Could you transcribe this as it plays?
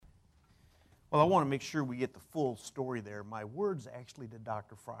Well, I want to make sure we get the full story there. My words actually to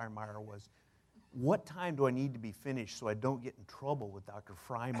Dr. Freymeier was, what time do I need to be finished so I don't get in trouble with Dr.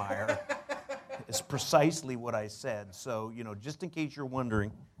 Freymeier? It's precisely what I said. So, just in case you're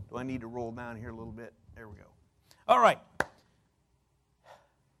wondering, do I need to roll down here a little bit? There we go. All right.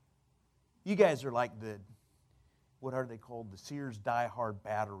 You guys are like what are they called? The Sears die-hard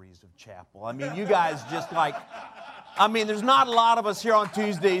batteries of chapel. I mean, you guys just like, there's not a lot of us here on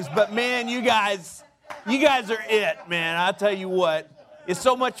Tuesdays, but man, you guys are it, man. I tell you what, it's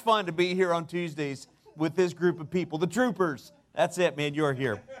so much fun to be here on Tuesdays with this group of people. The troopers, that's it, man, you're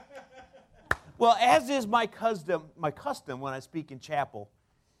here. Well, as is my custom when I speak in chapel,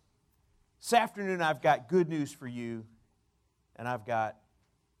 this afternoon I've got good news for you, and I've got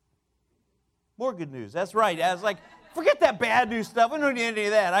more good news. That's right. I was like, forget that bad news stuff. We don't need any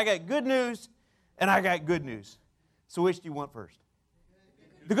of that. I got good news, and I got good news. So which do you want first?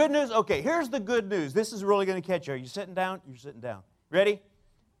 The good news? Okay, here's the good news. This is really going to catch you. Are you sitting down? You're sitting down. Ready?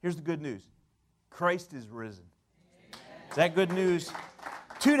 Here's the good news. Christ is risen. Is that good news?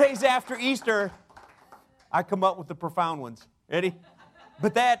 2 days after Easter, I come up with the profound ones. Ready?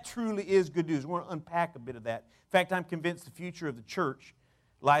 But that truly is good news. We're going to unpack a bit of that. In fact, I'm convinced the future of the church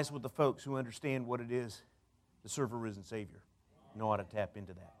lies with the folks who understand what it is to serve a risen Savior. Know how to tap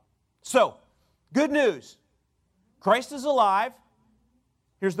into that. So, good news. Christ is alive.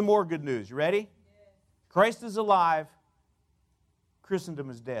 Here's the more good news. You ready? Christ is alive. Christendom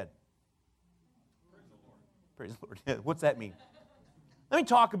is dead. Praise the Lord. What's that mean? Let me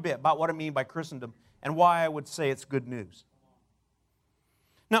talk a bit about what I mean by Christendom and why I would say it's good news.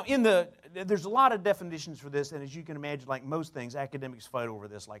 Now, there's a lot of definitions for this, and as you can imagine, like most things, academics fight over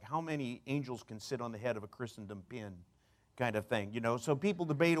this, like how many angels can sit on the head of a Christendom pin kind of thing, So people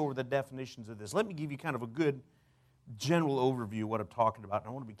debate over the definitions of this. Let me give you kind of a good general overview of what I'm talking about, and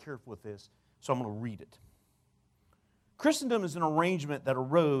I want to be careful with this, so I'm going to read it. Christendom is an arrangement that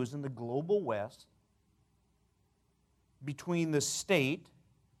arose in the global West between the state,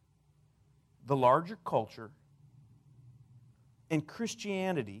 the larger culture, and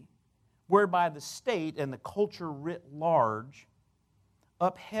Christianity, whereby the state and the culture writ large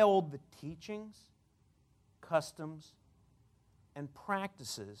upheld the teachings, customs, and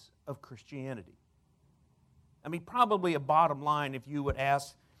practices of Christianity. Probably a bottom line, if you would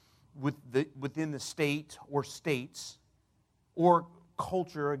ask within the state or states or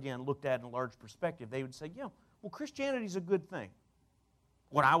culture, again, looked at in a large perspective, they would say, Christianity is a good thing.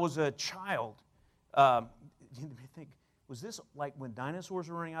 When I was a child, was this like when dinosaurs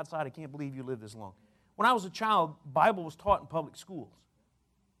were running outside? I can't believe you lived this long. When I was a child, Bible was taught in public schools.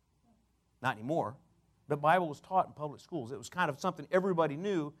 Not anymore, but Bible was taught in public schools. It was kind of something everybody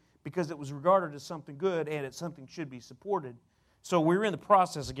knew because it was regarded as something good and it's something should be supported. So we were in the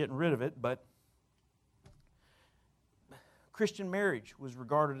process of getting rid of it, but Christian marriage was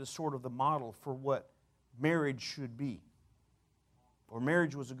regarded as sort of the model for what marriage should be. Or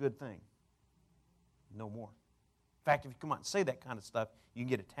marriage was a good thing. No more. In fact, if you come out and say that kind of stuff, you can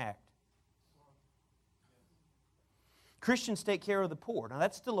get attacked. Christians take care of the poor. Now,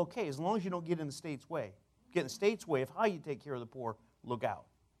 that's still okay as long as you don't get in the state's way. Get in the state's way of how you take care of the poor, look out.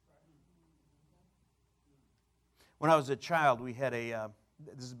 When I was a child, we had this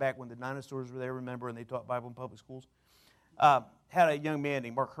is back when the dinosaurs were there, remember, and they taught Bible in public schools. Had a young man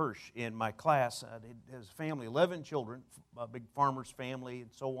named Mark Hirsch in my class. His family, 11 children, a big farmer's family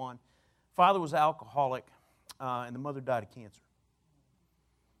and so on. Father was alcoholic. And the mother died of cancer.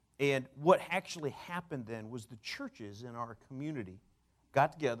 And what actually happened then was the churches in our community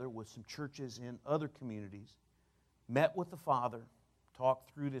got together with some churches in other communities, met with the father,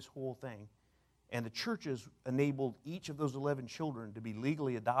 talked through this whole thing, and the churches enabled each of those 11 children to be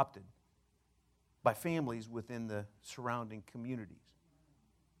legally adopted by families within the surrounding communities.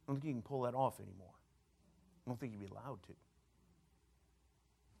 I don't think you can pull that off anymore. I don't think you'd be allowed to.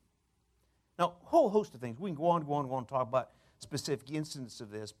 Now, a whole host of things. We can go on and talk about specific instances of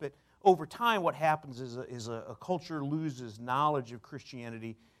this, but over time what happens is a culture loses knowledge of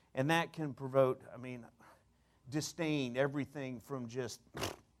Christianity, and that can provoke, disdain, everything from just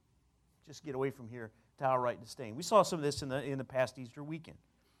get away from here to outright disdain. We saw some of this in the past Easter weekend.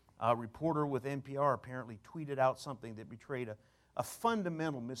 A reporter with NPR apparently tweeted out something that betrayed a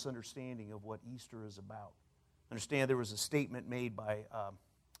fundamental misunderstanding of what Easter is about. Understand there was a statement made by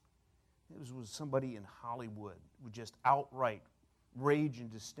it was somebody in Hollywood with just outright rage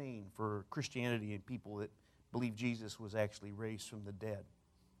and disdain for Christianity and people that believe Jesus was actually raised from the dead.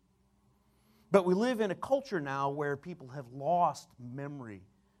 But we live in a culture now where people have lost memory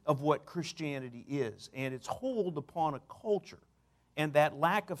of what Christianity is and its hold upon a culture And that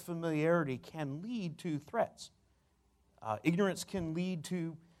lack of familiarity can lead to threats. Ignorance can lead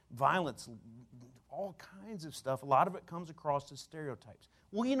to violence, all kinds of stuff. A lot of it comes across as stereotypes.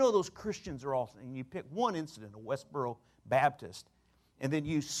 Well, you know those Christians are all, and you pick one incident, a Westboro Baptist, and then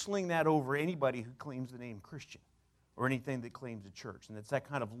you sling that over anybody who claims the name Christian or anything that claims a church. And it's that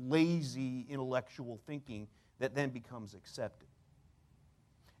kind of lazy intellectual thinking that then becomes accepted.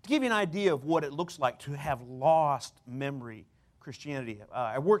 To give you an idea of what it looks like to have lost memory Christianity,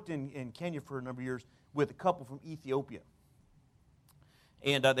 I worked in Kenya for a number of years with a couple from Ethiopia.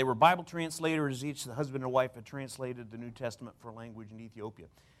 And they were Bible translators. Each, the husband and wife, had translated the New Testament for a language in Ethiopia.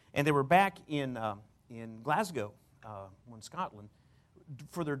 And they were back in Glasgow, in Scotland,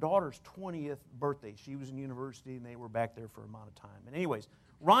 for their daughter's 20th birthday. She was in university, and they were back there for a amount of time. And anyways,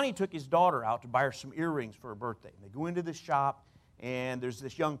 Ronnie took his daughter out to buy her some earrings for her birthday. And they go into this shop, and there's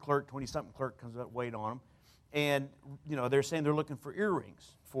this young clerk, 20-something clerk, comes up, wait on them. And, you know, they're saying they're looking for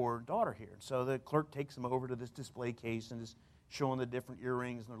earrings for daughter here. So the clerk takes them over to this display case and is showing the different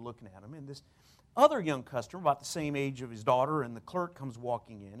earrings, and they're looking at them. And this other young customer, about the same age of his daughter, and the clerk comes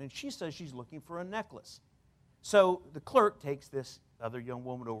walking in, and she says she's looking for a necklace. So the clerk takes this other young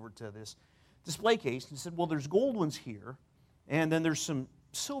woman over to this display case and said, well, there's gold ones here, and then there's some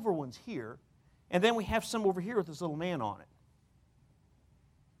silver ones here, and then we have some over here with this little man on it.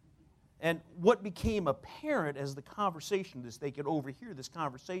 And what became apparent as the conversation, as they could overhear this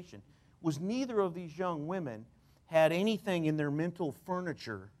conversation, was neither of these young women had anything in their mental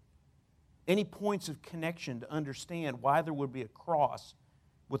furniture, any points of connection to understand why there would be a cross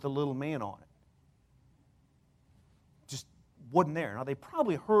with a little man on it. Just wasn't there. Now, they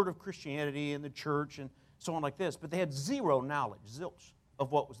probably heard of Christianity and the church and so on like this, but they had zero knowledge, zilch,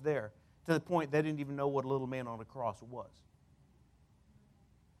 of what was there, to the point they didn't even know what a little man on a cross was.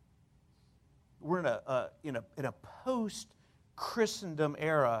 We're in a post-Christendom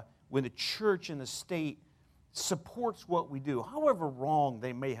era when the church and the state supports what we do, however wrong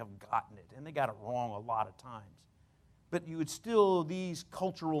they may have gotten it, and they got it wrong a lot of times. But you would still, these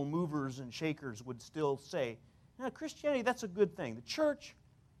cultural movers and shakers would still say, no, Christianity, that's a good thing. The church,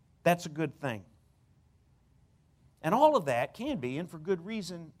 that's a good thing. And all of that can be, and for good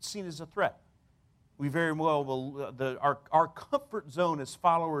reason, seen as a threat. We very well will, our comfort zone as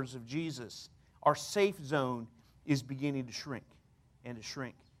followers of Jesus, our safe zone is beginning to shrink and to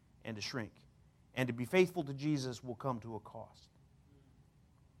shrink and to shrink. And to be faithful to Jesus will come to a cost.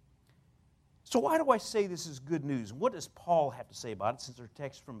 So why do I say this is good news? What does Paul have to say about it? Since our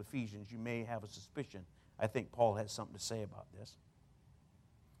text from Ephesians, you may have a suspicion. I think Paul has something to say about this.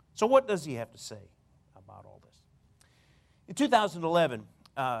 So what does he have to say about all this? In 2011,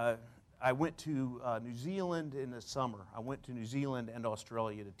 I went to New Zealand in the summer. I went to New Zealand and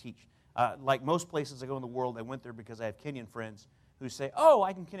Australia to teach. Like most places I go in the world, I went there because I have Kenyan friends who say, oh,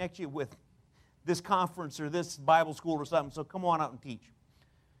 I can connect you with this conference or this Bible school or something, so come on out and teach.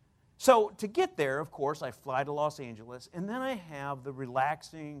 So to get there, of course, I fly to Los Angeles, and then I have the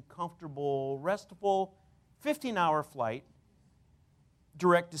relaxing, comfortable, restful 15-hour flight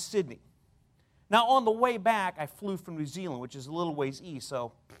direct to Sydney. Now, on the way back, I flew from New Zealand, which is a little ways east,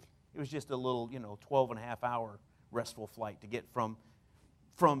 so it was just a little, 12-and-a-half-hour restful flight to get from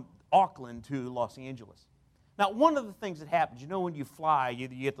Auckland to Los Angeles. Now, one of the things that happens, when you fly, you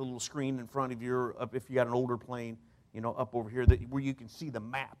get the little screen in front of your, if you got an older plane, up over here, where you can see the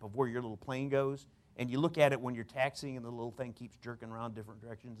map of where your little plane goes, and you look at it when you're taxiing, and the little thing keeps jerking around different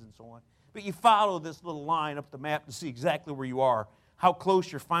directions and so on. But you follow this little line up the map to see exactly where you are, how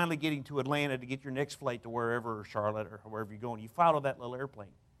close you're finally getting to Atlanta to get your next flight to wherever, or Charlotte, or wherever you're going. You follow that little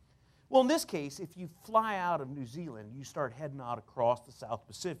airplane. Well, in this case, if you fly out of New Zealand, you start heading out across the South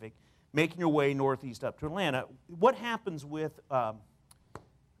Pacific, making your way northeast up to Atlanta. What happens with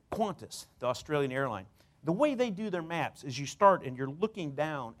Qantas, the Australian airline? The way they do their maps is you start and you're looking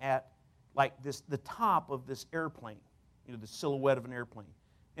down at like the top of this airplane, the silhouette of an airplane.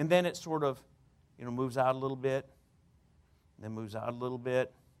 And then it sort of, moves out a little bit, and then moves out a little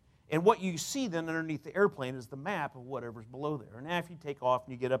bit. And what you see then underneath the airplane is the map of whatever's below there. And after you take off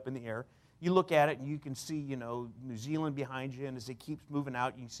and you get up in the air, you look at it and you can see, New Zealand behind you, and as it keeps moving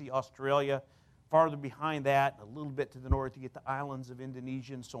out, you can see Australia farther behind that, a little bit to the north, you get the islands of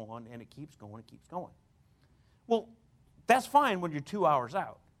Indonesia and so on, and it keeps going, it keeps going. Well, that's fine when you're 2 hours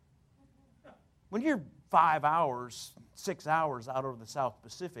out. When you're 5 hours, 6 hours out over the South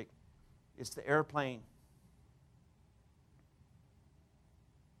Pacific, it's the airplane.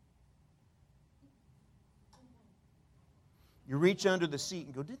 You reach under the seat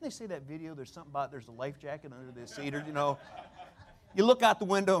and go, didn't they say that video, there's something about there's a life jacket under the seat, or, You look out the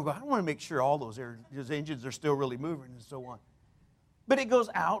window and go, I want to make sure all those engines are still really moving and so on. But it goes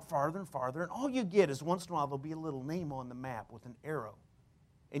out farther and farther, and all you get is once in a while there'll be a little name on the map with an arrow.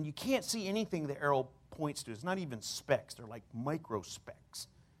 And you can't see anything the arrow points to. It's not even specks. They're like micro specks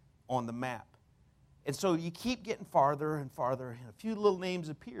on the map. And so you keep getting farther and farther, and a few little names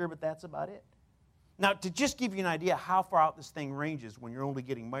appear, but that's about it. Now, to just give you an idea how far out this thing ranges when you're only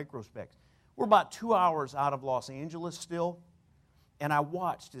getting micro specks, we're about 2 hours out of Los Angeles still, and I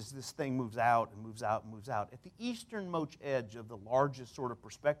watched as this thing moves out and moves out and moves out. At the easternmost edge of the largest sort of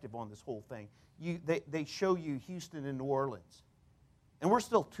perspective on this whole thing, they show you Houston and New Orleans. And we're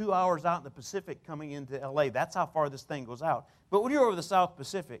still 2 hours out in the Pacific coming into L.A. That's how far this thing goes out. But when you're over the South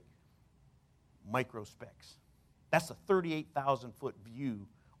Pacific, microspecks. That's a 38,000-foot view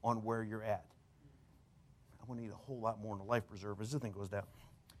on where you're at. I'm going to need a whole lot more in a life preserver as this thing goes down.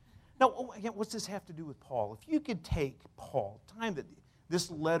 Now, again, what's this have to do with Paul? If you could take Paul, time that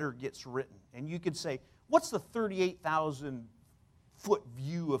this letter gets written, and you could say, what's the 38,000-foot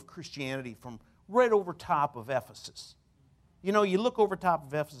view of Christianity from right over top of Ephesus? You know, you look over top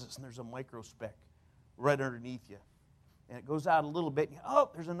of Ephesus, and there's a microspeck right underneath you. And it goes out a little bit, and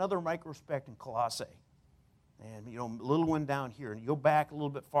there's another microspeck in Colossae. And, a little one down here. And you go back a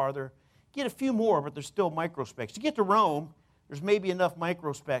little bit farther, get a few more, but there's still microspecks. You get to Rome, there's maybe enough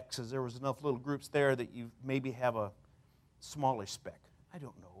microspecks, as there was enough little groups there that you maybe have a smallish speck. I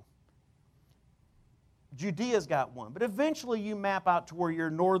don't know. Judea's got one. But eventually you map out to where you're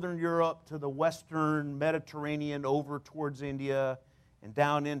northern Europe to the western Mediterranean over towards India and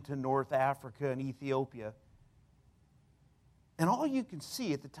down into North Africa and Ethiopia. And all you can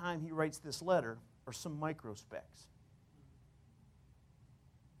see at the time he writes this letter are some microspecks.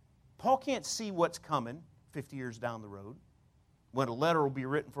 Paul can't see what's coming 50 years down the road when a letter will be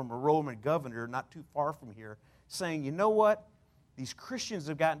written from a Roman governor not too far from here saying, you know what? These Christians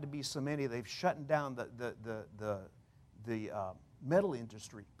have gotten to be so many, they've shut down the metal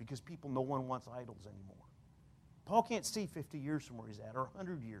industry because no one wants idols anymore. Paul can't see 50 years from where he's at, or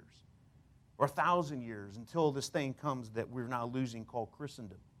 100 years, or 1,000 years until this thing comes that we're now losing called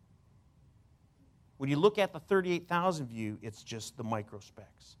Christendom. When you look at the 38,000 view, it's just the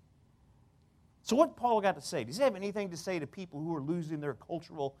microspecks. So what Paul got to say? Does he have anything to say to people who are losing their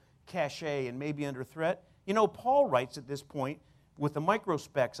cultural cachet and maybe under threat? Paul writes at this point with the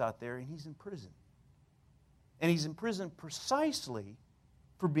microspecks out there, and he's in prison. And he's in prison precisely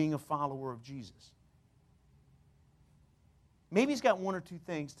for being a follower of Jesus. Maybe he's got one or two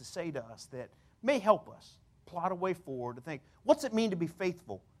things to say to us that may help us plot a way forward to think, what's it mean to be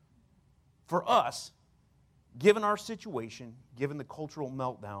faithful for us, given our situation, given the cultural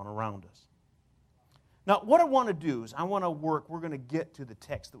meltdown around us? Now, what I want to do is we're going to get to the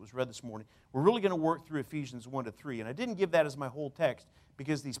text that was read this morning. We're really going to work through Ephesians 1-3, and I didn't give that as my whole text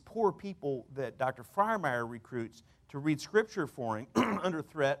because these poor people that Dr. Freiermeyer recruits to read Scripture for him under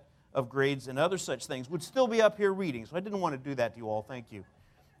threat of grades and other such things would still be up here reading, so I didn't want to do that to you all. Thank you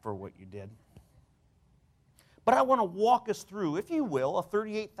for what you did. But I want to walk us through, if you will, a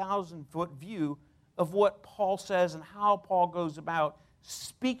 38,000-foot view of what Paul says and how Paul goes about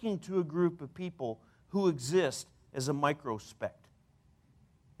speaking to a group of people who exist as a microspect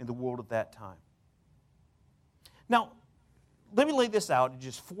in the world at that time. Now, let me lay this out in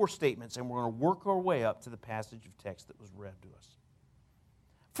just 4 statements, and we're going to work our way up to the passage of text that was read to us.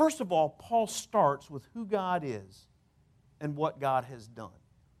 First of all, Paul starts with who God is and what God has done.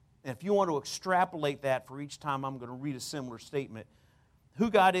 And if you want to extrapolate that for each time I'm going to read a similar statement, who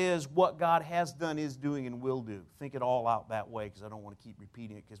God is, what God has done, is doing, and will do. Think it all out that way because I don't want to keep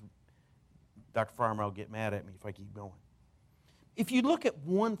repeating it because Dr. Farmer will get mad at me if I keep going. If you look at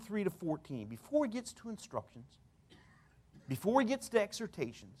 1:3-14, before he gets to instructions, before he gets to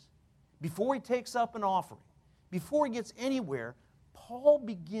exhortations, before he takes up an offering, before he gets anywhere, Paul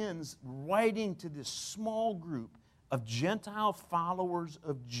begins writing to this small group of Gentile followers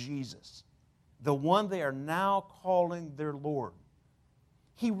of Jesus, the one they are now calling their Lord.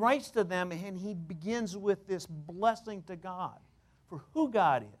 He writes to them and he begins with this blessing to God for who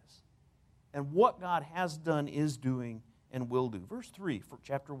God is and what God has done, is doing, and will do. Verse 3 for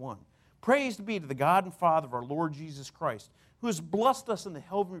chapter 1. Praise be to the God and Father of our Lord Jesus Christ, who has blessed us in the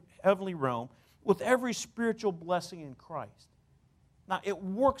heavenly realm with every spiritual blessing in Christ. Now, it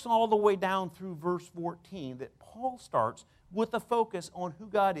works all the way down through verse 14 that Paul starts with a focus on who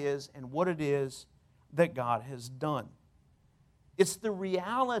God is and what it is that God has done. It's the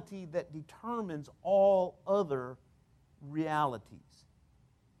reality that determines all other realities.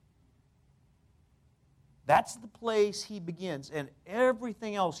 That's the place he begins, and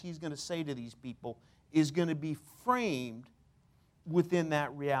everything else he's going to say to these people is going to be framed within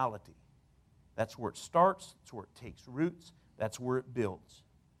that reality. That's where it starts. That's where it takes roots. That's where it builds.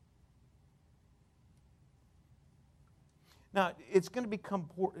 Now, it's going to become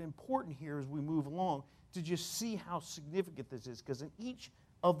important here as we move along to just see how significant this is, because in each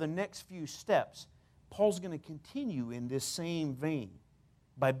of the next few steps, Paul's going to continue in this same vein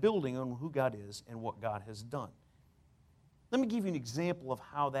by building on who God is and what God has done. Let me give you an example of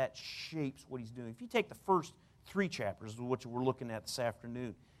how that shapes what he's doing. If you take the first 3 chapters, which we're looking at this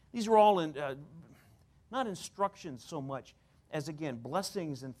afternoon, these are all not instructions so much as, again,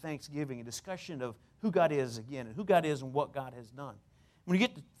 blessings and thanksgiving, a discussion of who God is, again, and who God is and what God has done. When you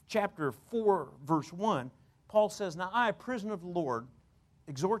get to chapter 4, verse 1, Paul says, "Now I, a prisoner of the Lord,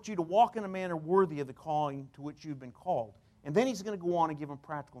 exhort you to walk in a manner worthy of the calling to which you've been called." And then he's going to go on and give them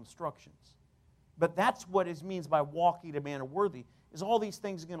practical instructions. But that's what it means by walking in a manner worthy, is all these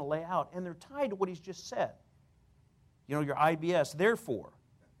things are going to lay out, and they're tied to what he's just said. You know, your IBS, therefore.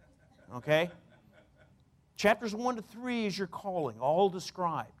 Okay? Chapters 1 to 3 is your calling, all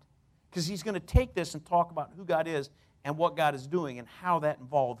described. Because he's going to take this and talk about who God is and what God is doing and how that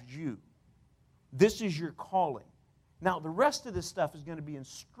involves you. This is your calling. Now, the rest of this stuff is going to be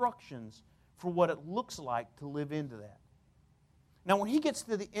instructions for what it looks like to live into that. Now, when he gets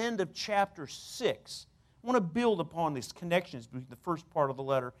to the end of chapter 6, I want to build upon these connections between the first part of the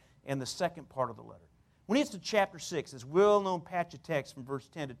letter and the second part of the letter. When he gets to chapter 6, this well-known patch of text from verse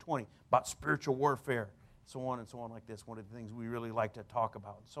 10 to 20 about spiritual warfare, so on and so on like this, one of the things we really like to talk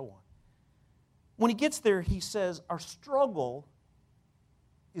about and so on. When he gets there, he says, our struggle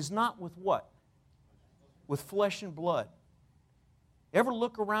is not with what? With flesh and blood. Ever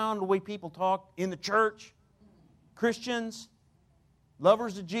look around the way people talk in the church? Christians,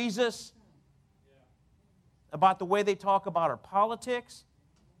 lovers of Jesus, about the way they talk about our politics?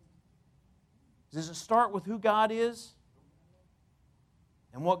 Does it start with who God is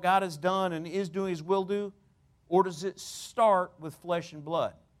and what God has done and is doing, His will do? Or does it start with flesh and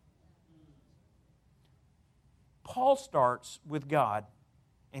blood? Paul starts with God,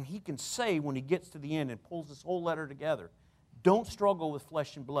 and he can say when he gets to the end and pulls this whole letter together, don't struggle with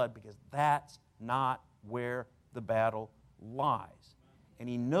flesh and blood, because that's not where the battle lies. And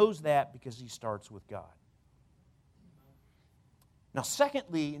he knows that because he starts with God. Now,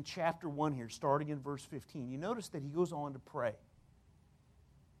 secondly, in chapter 1 here, starting in verse 15, you notice that he goes on to pray.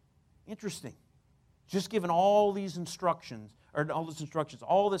 Interesting. Just given all these instructions,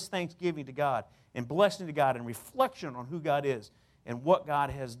 all this thanksgiving to God, and blessing to God, and reflection on who God is, and what God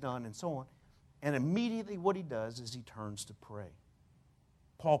has done, and so on. And immediately what he does is he turns to pray.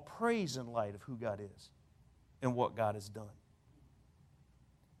 Paul prays in light of who God is and what God has done.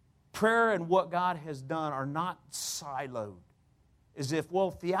 Prayer and what God has done are not siloed, as if,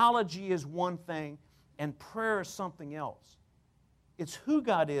 well, theology is one thing and prayer is something else. It's who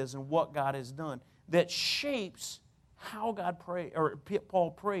God is and what God has done that shapes how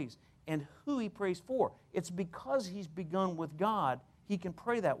Paul prays and who he prays for. It's because he's begun with God, he can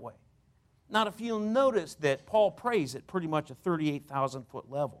pray that way. Now, if you'll notice that Paul prays at pretty much a 38,000-foot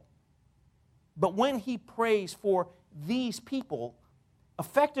level. But when he prays for these people,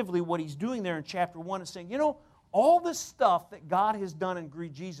 effectively what he's doing there in chapter 1 is saying, you know, all this stuff that God has done in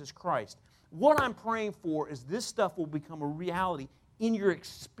Jesus Christ, what I'm praying for is this stuff will become a reality in your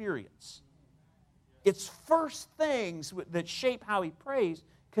experience. It's first things that shape how he prays,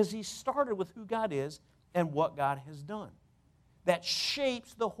 because he started with who God is and what God has done. That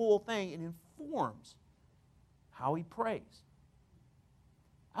shapes the whole thing and informs how he prays.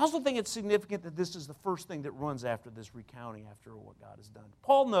 I also think it's significant that this is the first thing that runs after this recounting, after what God has done.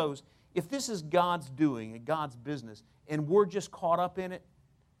 Paul knows if this is God's doing and God's business and we're just caught up in it,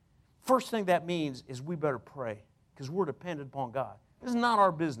 first thing that means is we better pray, because we're dependent upon God. This is not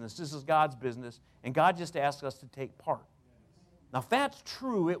our business. This is God's business, and God just asks us to take part. Now, if that's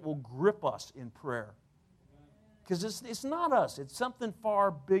true, it will grip us in prayer. Because it's not us. It's something far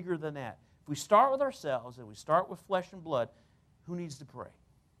bigger than that. If we start with ourselves and we start with flesh and blood, who needs to pray?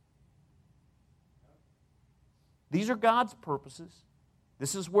 These are God's purposes.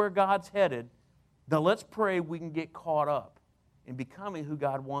 This is where God's headed. Now let's pray we can get caught up in becoming who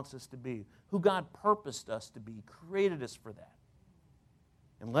God wants us to be, who God purposed us to be, created us for that.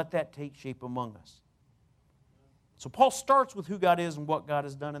 And let that take shape among us. So Paul starts with who God is and what God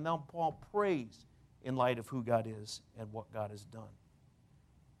has done, and now Paul prays in light of who God is and what God has done.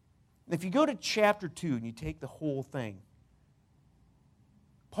 And if you go to chapter 2 and you take the whole thing,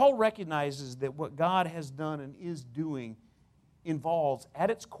 Paul recognizes that what God has done and is doing involves, at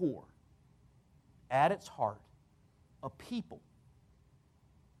its core, at its heart, a people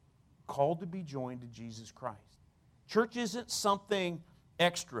called to be joined to Jesus Christ. Church isn't something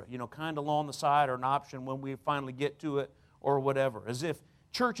extra, kind of along the side or an option when we finally get to it, or whatever, as if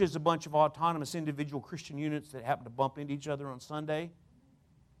church is a bunch of autonomous individual Christian units that happen to bump into each other on Sunday.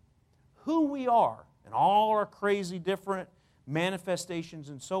 Who we are, and all our crazy different manifestations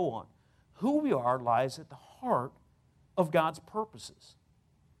and so on, who we are lies at the heart of God's purposes,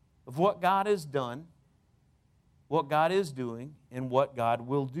 of what God has done, what God is doing, and what God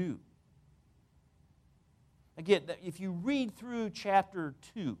will do. Again, if you read through chapter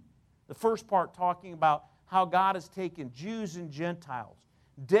 2, the first part talking about how God has taken Jews and Gentiles,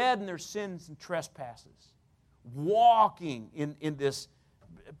 dead in their sins and trespasses, walking in this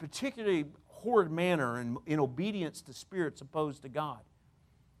particularly horrid manner and in obedience to spirits opposed to God.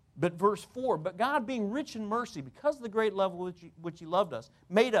 But verse 4, but God being rich in mercy, because of the great love which He loved us,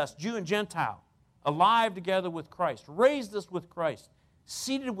 made us, Jew and Gentile, alive together with Christ, raised us with Christ,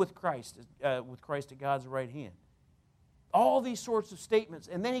 seated with Christ at God's right hand. All these sorts of statements.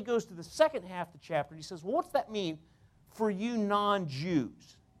 And then he goes to the second half of the chapter. He says, well, what's that mean for you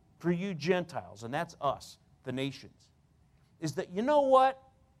non-Jews, for you Gentiles? And that's us, the nations. Is that, you know what?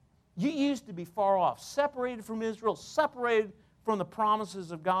 You used to be far off, separated from Israel, separated from the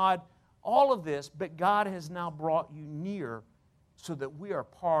promises of God, all of this, but God has now brought you near so that we are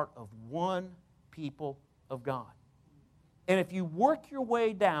part of one people of God. And if you work your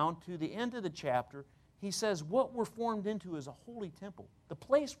way down to the end of the chapter, he says what we're formed into is a holy temple, the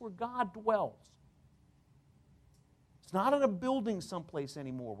place where God dwells. It's not in a building someplace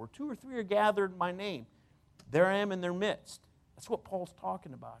anymore where 2 or 3 are gathered in my name. There I am in their midst. That's what Paul's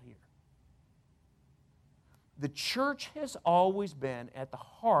talking about here. The church has always been at the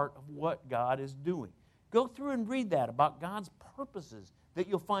heart of what God is doing. Go through and read that about God's purposes that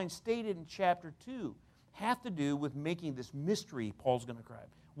you'll find stated in chapter 2 have to do with making this mystery, Paul's going to describe,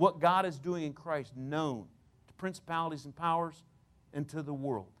 what God is doing in Christ known to principalities and powers and to the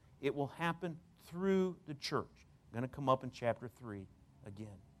world. It will happen through the church. Going to come up in chapter 3 again.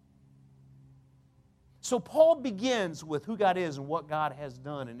 So Paul begins with who God is and what God has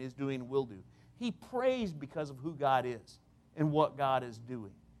done and is doing and will do. He prays because of who God is and what God is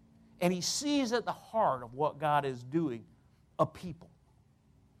doing. And he sees at the heart of what God is doing a people.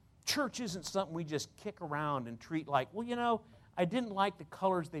 Church isn't something we just kick around and treat like, well, you know, I didn't like the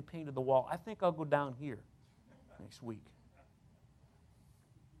colors they painted the wall. I think I'll go down here next week.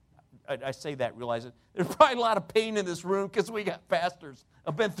 I say that realizing there's probably a lot of pain in this room because we got pastors.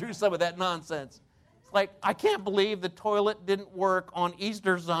 I've been through some of that nonsense. It's like, I can't believe the toilet didn't work on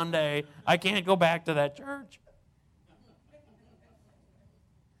Easter Sunday. I can't go back to that church.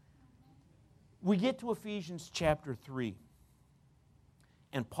 We get to Ephesians chapter 3.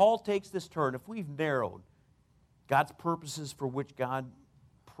 And Paul takes this turn. If we've narrowed God's purposes for which God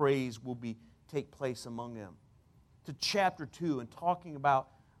prays will take place among them, to chapter 2 and talking about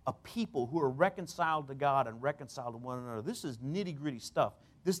a people who are reconciled to God and reconciled to one another. This is nitty-gritty stuff.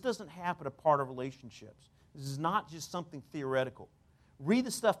 This doesn't happen as part of relationships. This is not just something theoretical. Read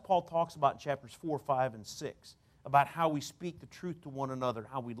the stuff Paul talks about in chapters 4, 5, and 6, about how we speak the truth to one another,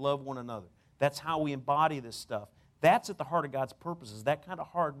 how we love one another. That's how we embody this stuff. That's at the heart of God's purposes, that kind of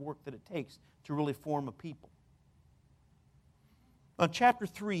hard work that it takes to really form a people. On chapter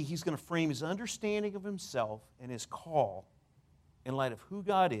 3, he's going to frame his understanding of himself and his call in light of who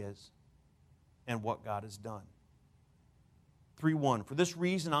God is and what God has done. 3:1, for this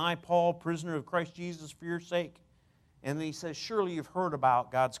reason I, Paul, prisoner of Christ Jesus, for your sake. And then he says, surely you've heard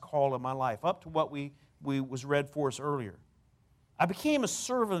about God's call in my life, up to what we was read for us earlier. I became a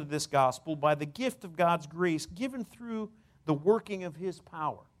servant of this gospel by the gift of God's grace given through the working of His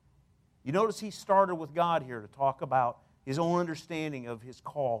power. You notice he started with God here to talk about his own understanding of his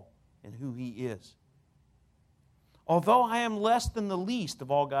call and who he is. Although I am less than the least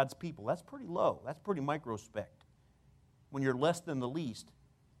of all God's people. That's pretty low. That's pretty microspect. When you're less than the least.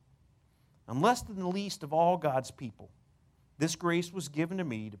 I'm less than the least of all God's people. This grace was given to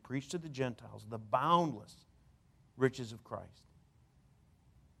me to preach to the Gentiles the boundless riches of Christ.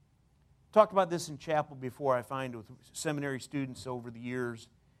 Talked about this in chapel before. I find with seminary students over the years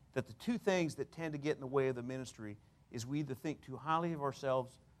that the two things that tend to get in the way of the ministry is we either think too highly of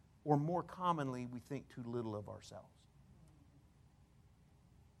ourselves or more commonly we think too little of ourselves.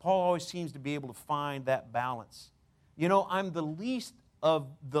 Paul always seems to be able to find that balance. You know, I'm the least of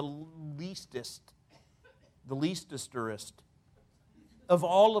the leastest of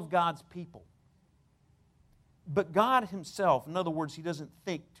all of God's people. But God Himself, in other words, He doesn't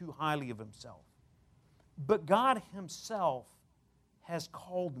think too highly of Himself. But God Himself has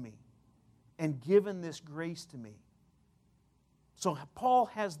called me and given this grace to me. So Paul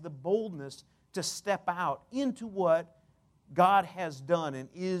has the boldness to step out into what God has done and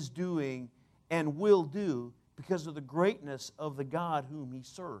is doing and will do because of the greatness of the God whom he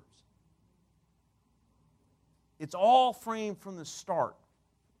serves. It's all framed from the start,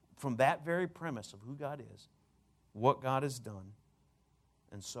 from that very premise of who God is, what God has done,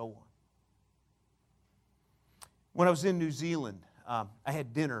 and so on. When I was in New Zealand, I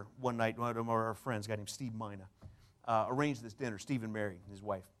had dinner one night. One of our friends, a guy named Steve Mina, arranged this dinner, Steve and Mary, his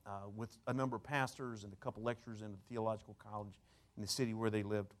wife, with a number of pastors and a couple lecturers in the theological college in the city where they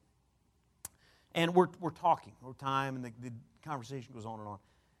lived. And we're talking over time, and the conversation goes on and on.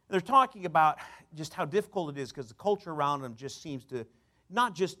 They're talking about just how difficult it is because the culture around them just seems to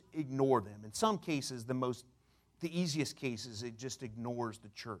not just ignore them. In some cases, the easiest cases, it just ignores the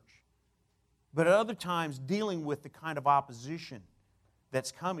church. But at other times, dealing with the kind of opposition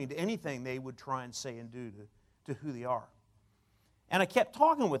that's coming to anything they would try and say and do to who they are. And I kept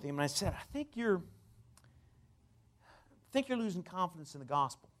talking with him, and I said, I think you're losing confidence in the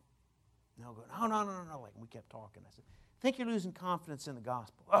gospel. And they'll go, no. Like, we kept talking. I said, I think you're losing confidence in the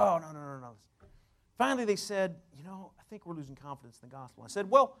gospel. Oh, no. Finally, they said, I think we're losing confidence in the gospel. I said,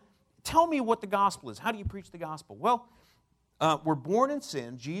 well, tell me what the gospel is. How do you preach the gospel? Well, we're born in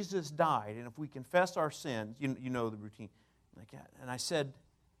sin. Jesus died. And if we confess our sins, you know the routine. Like that. And I said,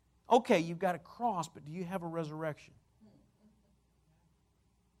 okay, you've got a cross, but do you have a resurrection?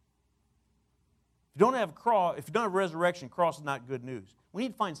 If you don't have a resurrection, cross is not good news. We need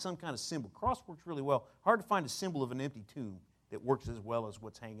to find some kind of symbol. Cross works really well. Hard to find a symbol of an empty tomb that works as well as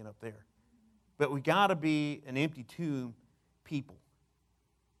what's hanging up there. But we got to be an empty tomb people.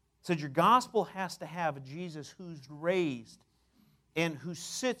 So your gospel has to have a Jesus who's raised and who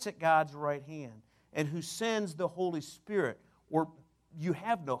sits at God's right hand and who sends the Holy Spirit, or you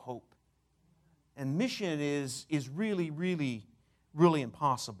have no hope. And mission is really, really, really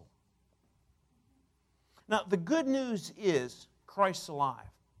impossible. Now, the good news is Christ's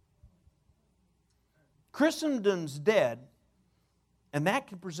alive. Christendom's dead, and that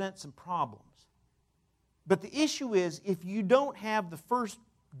can present some problems. But the issue is, if you don't have the first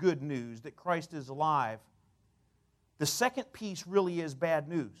good news that Christ is alive, the second piece really is bad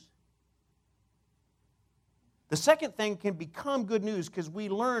news. The second thing can become good news because we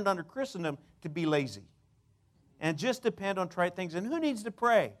learned under Christendom to be lazy and just depend on trite things. And who needs to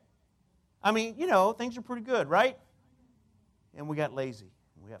pray? I mean, things are pretty good, right? And we got lazy,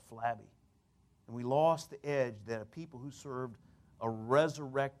 and we got flabby, and we lost the edge that a people who served a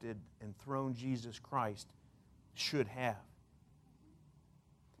resurrected, enthroned Jesus Christ should have.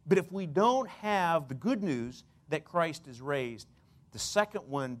 But if we don't have the good news that Christ is raised, the second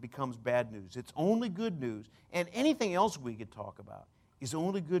one becomes bad news. It's only good news, and anything else we could talk about is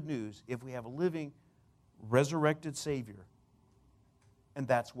only good news if we have a living, resurrected Savior, and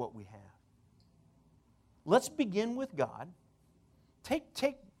that's what we have. Let's begin with God.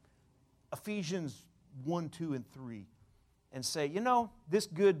 Take Ephesians 1, 2, and 3 and say, this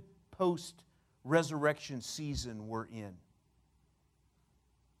good post-resurrection season we're in,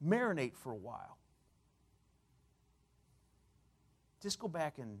 marinate for a while. Just go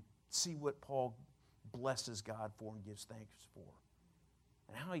back and see what Paul blesses God for and gives thanks for,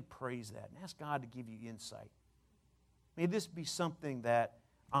 and how he prays that, and ask God to give you insight. May this be something that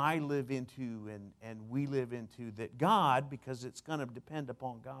I live into and we live into, that God, because it's going to depend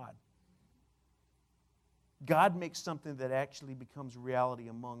upon God, God makes something that actually becomes reality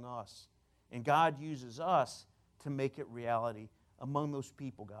among us. And God uses us to make it reality among those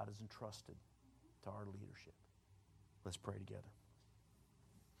people God has entrusted to our leadership. Let's pray together.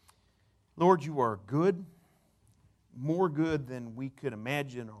 Lord, you are good, more good than we could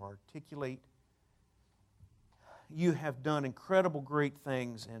imagine or articulate. You have done incredible great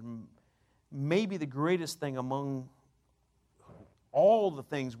things, and maybe the greatest thing among all the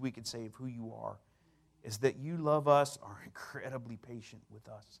things we could say of who you are is that you love us, are incredibly patient with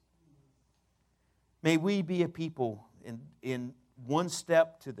us. May we be a people in one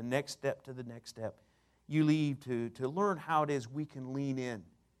step to the next step to the next step you leave to learn how it is we can lean in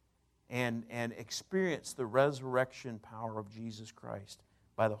and experience the resurrection power of Jesus Christ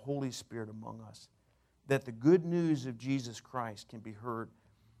by the Holy Spirit among us. That the good news of Jesus Christ can be heard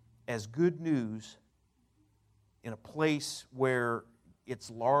as good news in a place where it's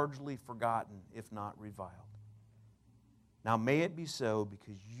largely forgotten, if not reviled. Now may it be so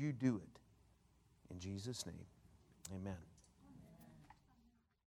because you do it. In Jesus' name, amen.